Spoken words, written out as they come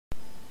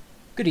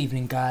Good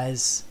evening,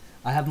 guys.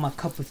 I have my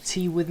cup of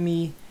tea with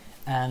me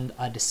and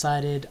I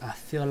decided I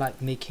feel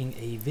like making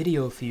a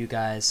video for you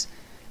guys,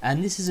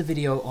 and this is a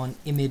video on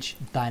image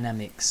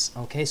dynamics.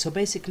 Okay, so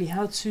basically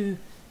how to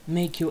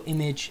make your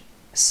image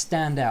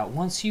stand out.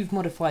 Once you've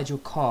modified your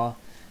car,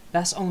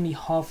 that's only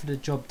half of the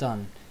job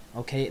done.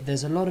 Okay,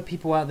 there's a lot of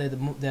people out there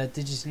that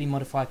digitally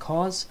modify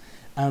cars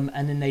and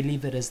then they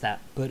leave it as that,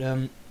 but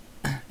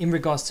in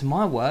regards to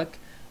my work,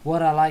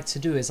 what I like to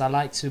do is I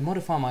like to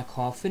modify my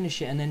car,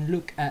 finish it, and then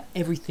look at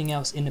everything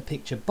else in the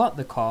picture but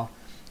the car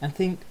and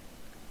think,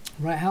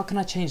 right, how can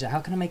I change that? How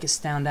can I make it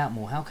stand out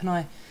more? How can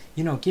I,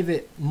 give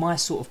it my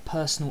sort of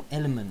personal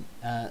element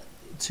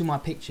to my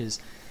pictures?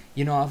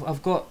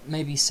 I've got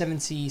maybe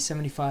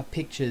 75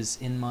 pictures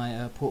in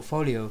my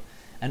portfolio,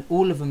 and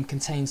all of them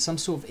contain some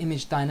sort of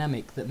image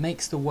dynamic that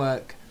makes the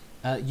work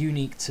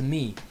unique to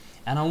me.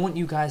 And I want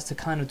you guys to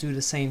kind of do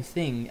the same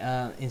thing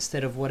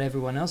instead of what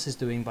everyone else is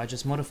doing by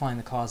just modifying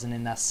the cars and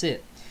then that's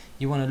it.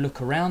 You want to look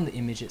around the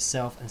image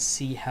itself and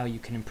see how you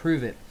can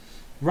improve it.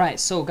 Right,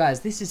 so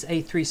guys, this is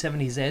a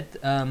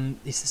 370Z.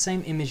 It's the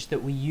same image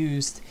that we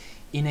used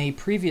in a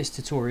previous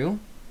tutorial,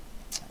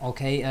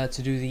 okay,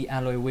 to do the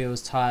alloy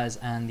wheels, tires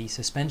and the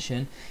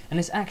suspension, and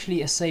it's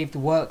actually a saved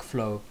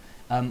workflow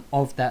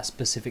of that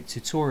specific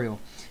tutorial.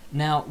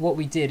 Now what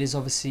we did is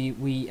obviously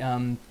we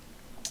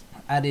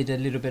added a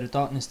little bit of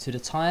darkness to the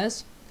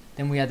tires,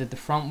 then we added the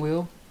front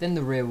wheel, then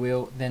the rear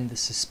wheel, then the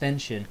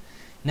suspension.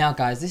 Now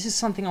guys, this is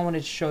something I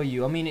wanted to show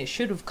you. I mean, it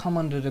should have come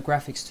under the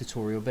graphics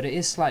tutorial, but it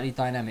is slightly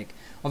dynamic.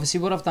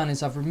 Obviously what I've done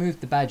is I've removed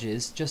the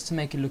badges just to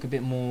make it look a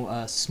bit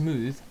more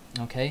smooth,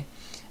 okay,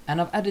 and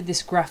I've added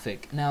this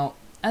graphic. Now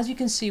as you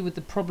can see, with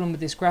the problem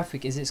with this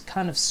graphic is it's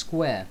kind of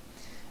square,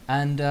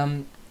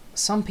 and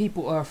some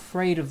people are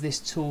afraid of this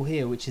tool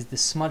here, which is the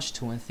smudge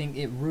tool, and think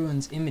it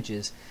ruins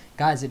images.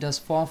 Guys, it does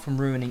far from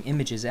ruining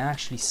images. It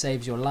actually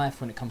saves your life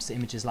when it comes to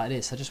images like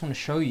this. I just want to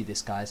show you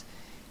this, guys.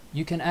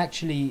 You can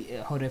actually,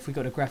 hold on, if we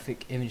got a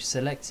graphic image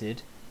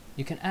selected,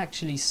 you can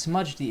actually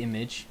smudge the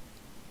image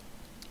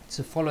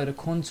to follow the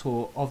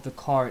contour of the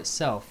car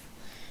itself.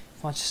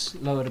 If I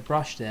just lower the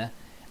brush there,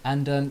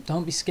 and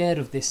don't be scared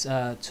of this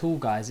tool,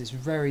 guys. It's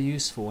very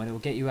useful and it will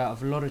get you out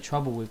of a lot of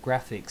trouble with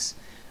graphics.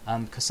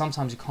 Because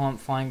sometimes you can't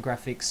find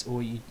graphics,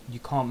 or you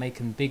can't make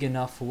them big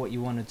enough for what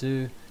you want to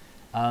do.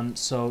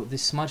 So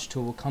this smudge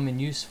tool will come in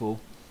useful,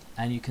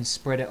 and you can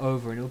spread it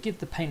over, and it will give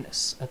the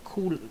paint a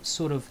cool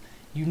sort of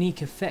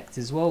unique effect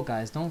as well,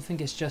 guys. Don't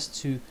think it's just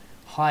to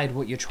hide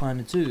what you're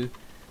trying to do.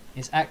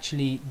 It's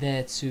actually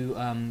there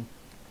to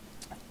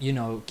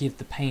give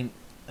the paint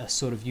a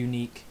sort of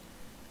unique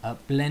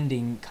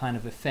blending kind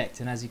of effect.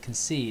 And as you can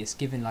see, it's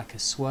giving like a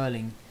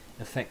swirling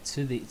effect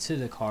to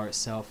the car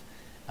itself.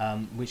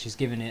 Which is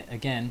giving it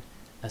again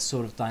a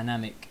sort of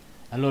dynamic.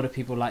 A lot of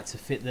people like to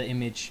fit the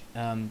image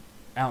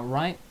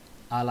outright.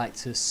 I like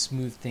to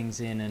smooth things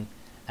in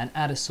and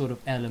add a sort of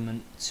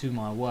element to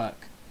my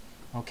work.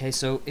 Okay,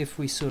 so if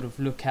we sort of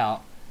look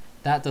out,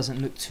 that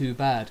doesn't look too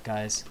bad,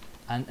 guys.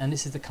 And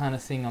this is the kind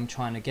of thing I'm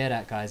trying to get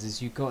at, guys,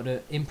 is you've got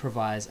to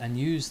improvise and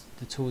use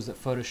the tools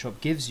that Photoshop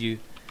gives you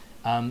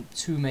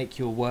to make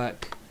your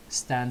work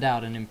stand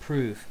out and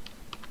improve.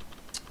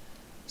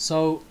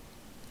 So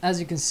as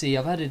you can see,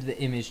 I've added the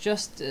image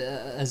just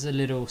as a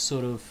little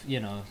sort of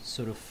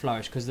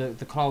flourish, because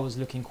the car was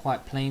looking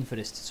quite plain for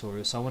this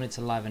tutorial, so I wanted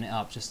to liven it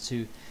up just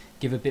to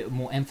give a bit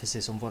more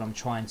emphasis on what I'm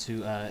trying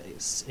to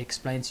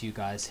explain to you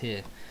guys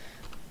here.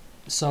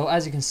 So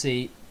as you can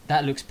see,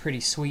 that looks pretty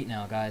sweet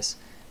now, guys.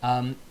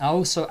 I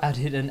also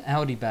added an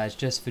Audi badge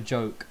just for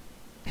joke.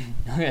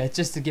 Okay,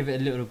 just to give it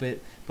a little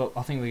bit, but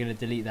I think we're going to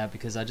delete that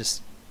because I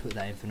just put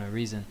that in for no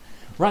reason.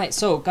 Right,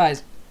 so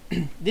guys,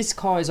 this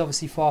car is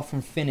obviously far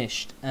from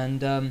finished,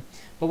 and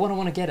but what I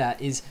want to get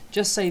at is,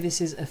 just say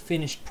this is a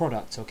finished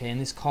product, okay, and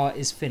this car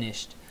is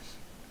finished.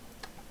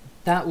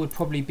 That would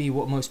probably be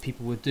what most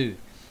people would do,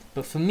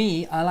 but for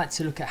me, I like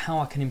to look at how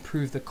I can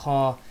improve the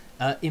car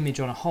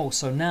image on a whole.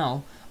 So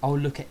now I'll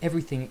look at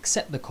everything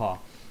except the car.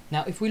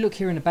 Now if we look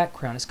here in the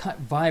background, it's quite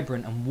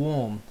vibrant and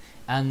warm,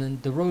 and then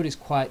the road is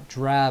quite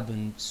drab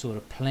and sort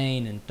of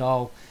plain and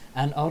dull,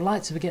 and I would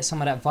like to get some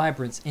of that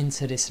vibrance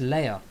into this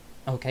layer.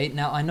 Okay,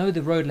 now I know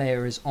the road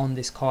layer is on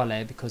this car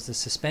layer because the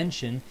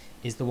suspension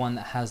is the one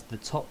that has the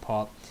top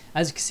part.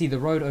 As you can see, the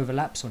road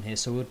overlaps on here,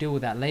 so we'll deal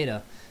with that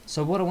later.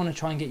 So what I want to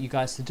try and get you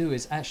guys to do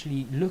is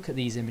actually look at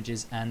these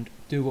images and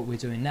do what we're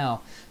doing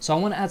now. So I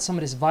want to add some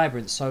of this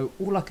vibrance, so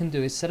all I can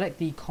do is select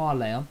the car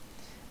layer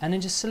and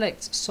then just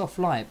select soft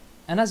light,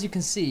 and as you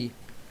can see,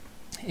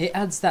 it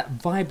adds that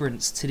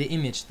vibrance to the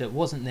image that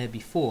wasn't there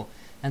before.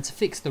 And to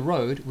fix the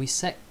road, we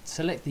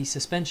select the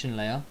suspension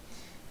layer.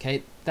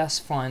 Okay, that's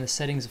fine, the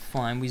settings are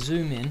fine. We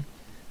zoom in,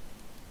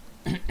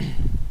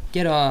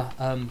 get our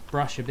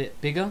brush a bit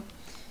bigger,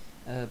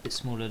 a bit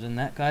smaller than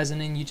that, guys,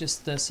 and then you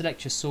just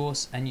select your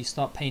source and you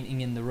start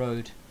painting in the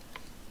road.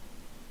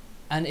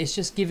 And it's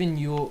just giving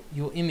your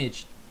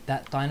image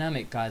that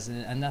dynamic, guys,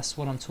 and that's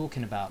what I'm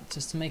talking about,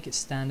 just to make it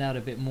stand out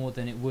a bit more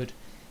than it would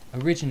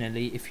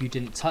originally if you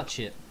didn't touch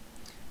it.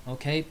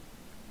 Okay,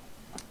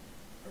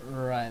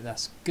 Right,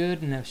 that's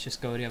good. And let's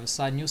just go to the other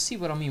side, and you'll see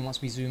what I mean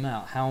once we zoom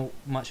out, how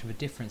much of a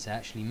difference it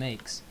actually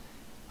makes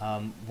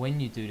when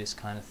you do this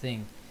kind of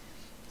thing.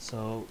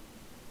 So,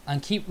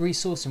 and keep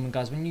resourcing,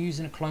 guys. When you're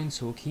using a clone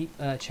tool, keep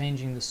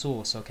changing the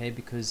source, okay?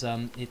 Because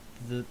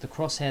the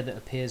crosshair that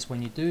appears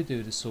when you do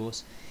the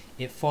source,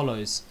 it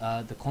follows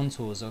the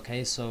contours,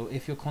 okay? So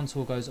if your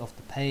contour goes off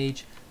the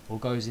page or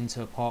goes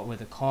into a part where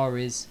the car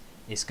is,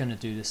 it's going to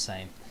do the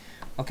same.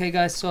 Okay,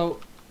 guys, so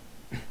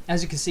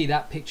as you can see,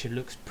 that picture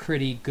looks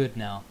pretty good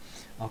now,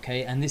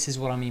 okay? And this is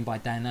what I mean by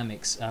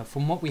dynamics.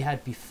 From what we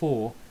had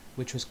before,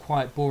 which was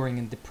quite boring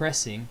and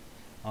depressing,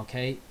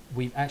 okay,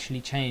 we've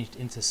actually changed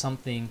into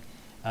something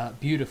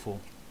beautiful,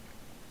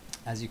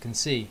 as you can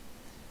see,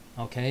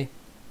 okay?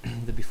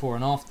 The before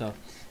and after.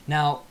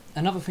 Now,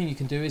 another thing you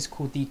can do is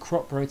called the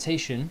crop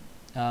rotation,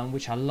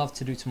 which I love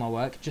to do to my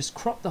work. Just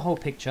crop the whole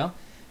picture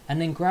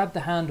and then grab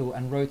the handle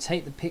and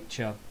rotate the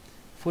picture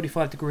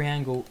 45-degree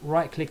angle,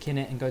 right click in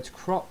it and go to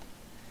crop.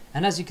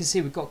 And as you can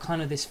see, we've got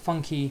kind of this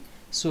funky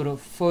sort of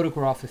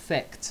photograph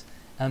effect,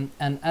 and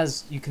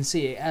as you can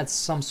see, it adds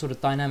some sort of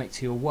dynamic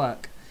to your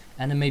work.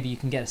 And then maybe you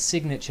can get a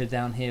signature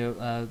down here,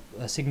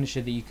 a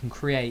signature that you can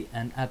create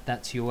and add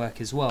that to your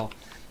work as well.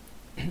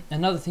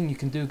 Another thing you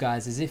can do,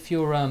 guys, is if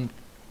you're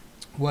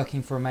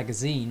working for a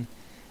magazine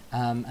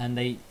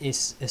and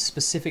it's a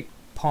specific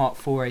part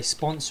for a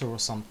sponsor or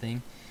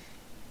something,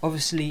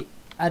 obviously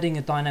adding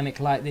a dynamic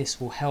like this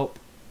will help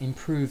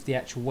improve the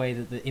actual way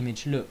that the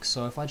image looks.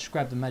 So if I just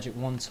grab the Magic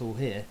Wand tool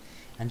here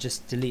and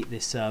just delete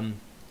this the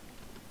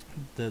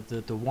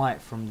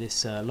white from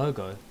this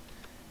logo,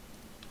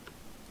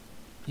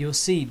 you'll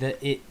see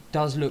that it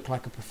does look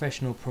like a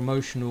professional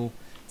promotional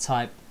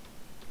type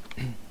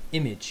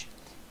image.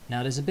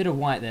 Now there's a bit of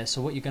white there,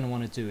 so what you're going to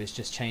want to do is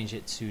just change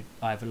it to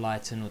either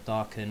lighten or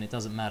darken, it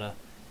doesn't matter.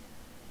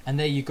 And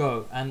there you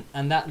go,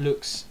 and that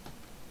looks,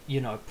 you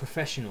know,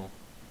 professional.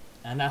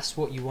 And that's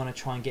what you want to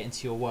try and get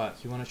into your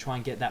work. You want to try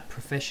and get that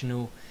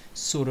professional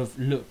sort of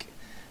look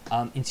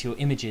into your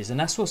images, and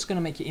that's what's going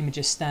to make your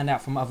images stand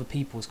out from other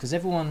people's, because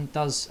everyone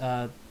does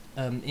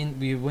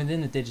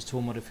within the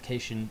digital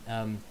modification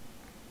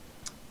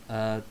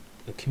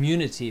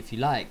community, if you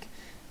like,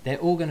 they're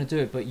all going to do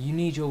it, but you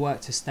need your work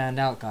to stand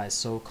out, guys.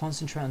 So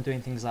concentrate on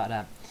doing things like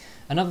that.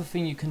 Another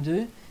thing you can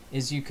do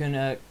is you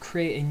can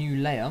create a new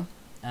layer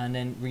and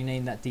then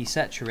rename that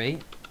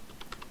desaturate.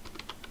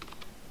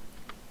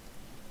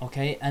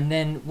 Okay, and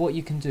then what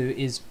you can do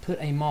is put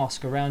a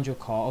mask around your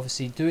car.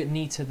 Obviously do it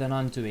neater than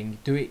I'm doing,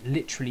 do it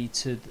literally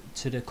to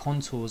the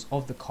contours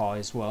of the car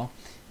as well.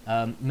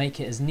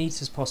 Make it as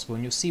neat as possible,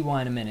 and you'll see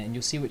why in a minute, and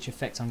you'll see which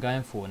effect I'm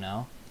going for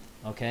now.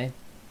 Okay,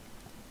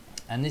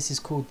 and this is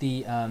called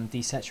the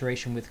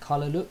desaturation with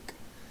color look,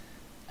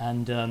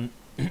 and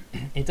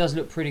it does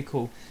look pretty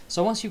cool.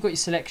 So once you've got your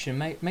selection,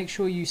 make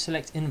sure you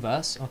select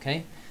inverse,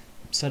 okay,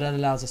 so that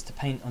allows us to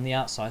paint on the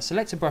outside.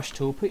 Select a brush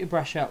tool, put your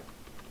brush out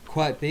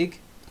quite big.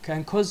 Okay,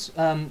 and because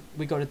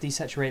we got a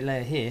desaturate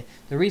layer here,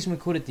 the reason we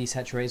call it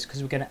desaturate is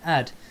because we're going to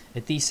add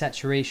a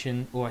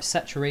desaturation or a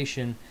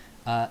saturation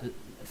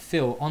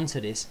fill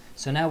onto this.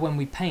 So now when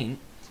we paint,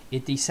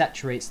 it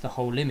desaturates the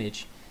whole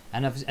image,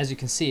 and as you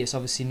can see, it's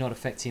obviously not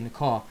affecting the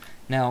car.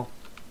 Now,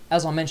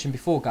 as I mentioned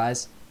before,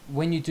 guys,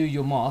 when you do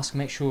your mask,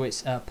 make sure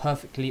it's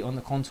perfectly on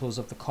the contours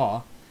of the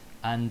car,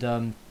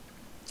 and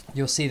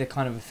you'll see the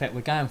kind of effect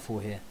we're going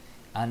for here.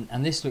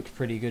 And this looks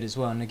pretty good as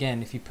well. And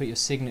again, if you put your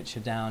signature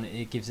down,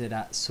 it gives it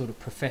that sort of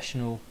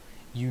professional,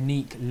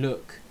 unique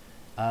look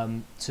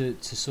to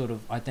sort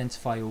of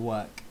identify your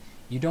work.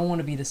 You don't want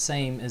to be the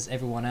same as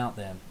everyone out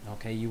there,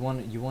 okay? You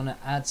want to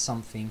add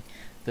something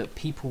that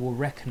people will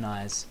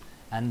recognize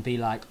and be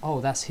like, oh,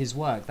 that's his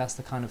work, that's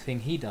the kind of thing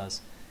he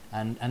does,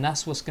 and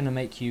that's what's going to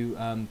make you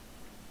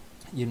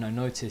you know,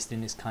 noticed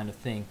in this kind of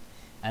thing.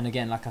 And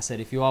again, like I said,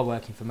 if you are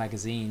working for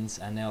magazines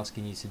and they're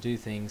asking you to do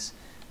things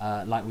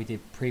like we did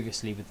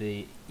previously with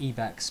the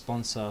EBAC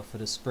sponsor for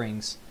the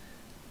springs,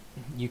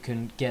 you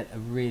can get a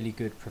really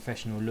good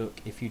professional look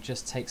if you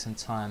just take some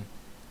time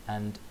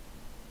and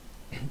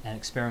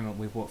experiment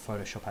with what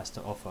Photoshop has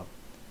to offer.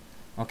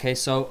 Okay,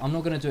 so I'm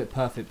not going to do it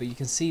perfect, but you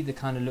can see the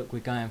kind of look we're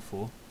going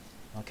for.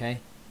 Okay,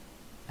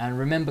 and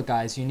remember,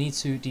 guys, you need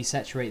to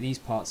desaturate these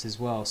parts as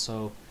well.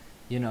 So,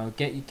 you know,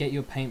 get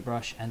your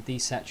paintbrush and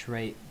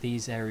desaturate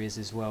these areas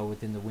as well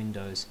within the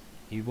windows.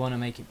 You want to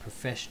make it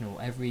professional.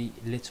 Every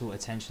little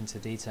attention to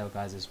detail,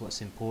 guys, is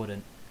what's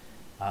important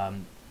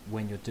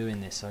when you're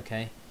doing this.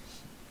 Okay,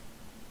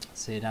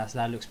 see,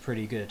 that looks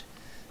pretty good.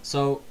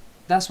 So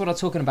that's what I'm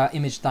talking about,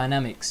 image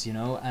dynamics, you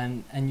know,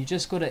 and you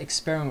just got to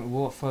experiment with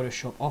what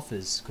Photoshop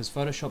offers, because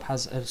Photoshop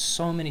has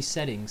so many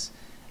settings,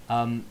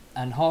 and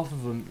half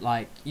of them,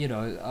 like, you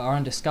know, are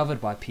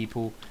undiscovered by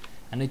people,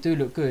 and they do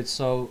look good.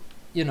 So,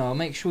 you know,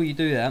 make sure you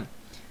do that,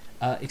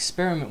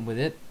 experiment with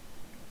it.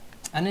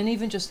 And then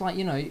even just, like,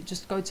 you know,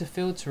 just go to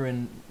filter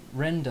and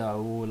render,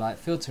 or like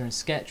filter and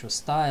sketch or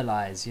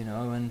stylize, you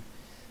know, and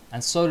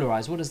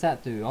solarize. What does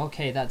that do?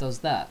 Okay, that does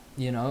that,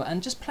 you know,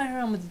 and just play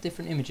around with the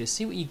different images,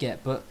 see what you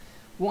get. But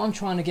what I'm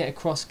trying to get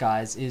across,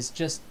 guys, is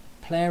just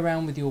play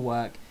around with your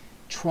work,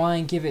 try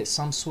and give it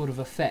some sort of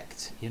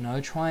effect, you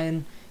know, try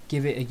and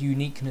give it a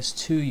uniqueness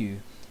to you,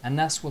 and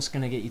that's what's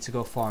going to get you to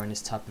go far in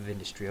this type of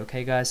industry.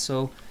 Okay guys,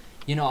 so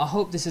you know, I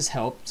hope this has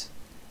helped,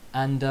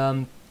 and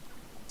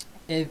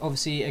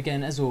obviously,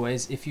 again, as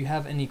always, if you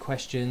have any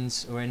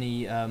questions or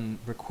any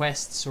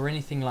requests or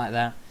anything like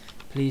that,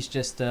 please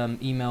just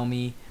email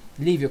me,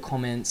 leave your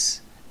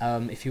comments.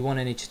 If you want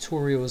any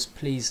tutorials,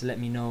 please let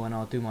me know and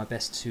I'll do my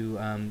best to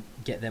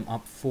get them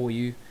up for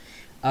you.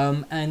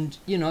 And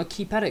you know,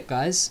 keep at it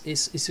guys.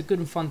 It's a good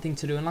and fun thing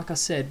to do, and like I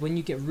said, when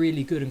you get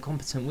really good and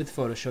competent with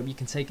Photoshop, you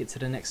can take it to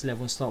the next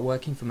level and start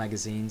working for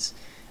magazines,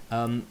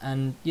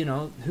 and you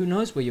know, who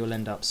knows where you'll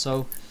end up.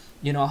 So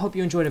you know, I hope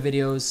you enjoy the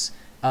videos.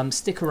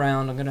 Stick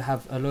around, I'm gonna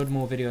have a load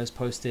more videos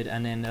posted,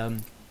 and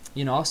then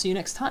you know, I'll see you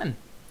next time.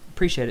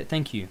 Appreciate it.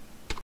 Thank you.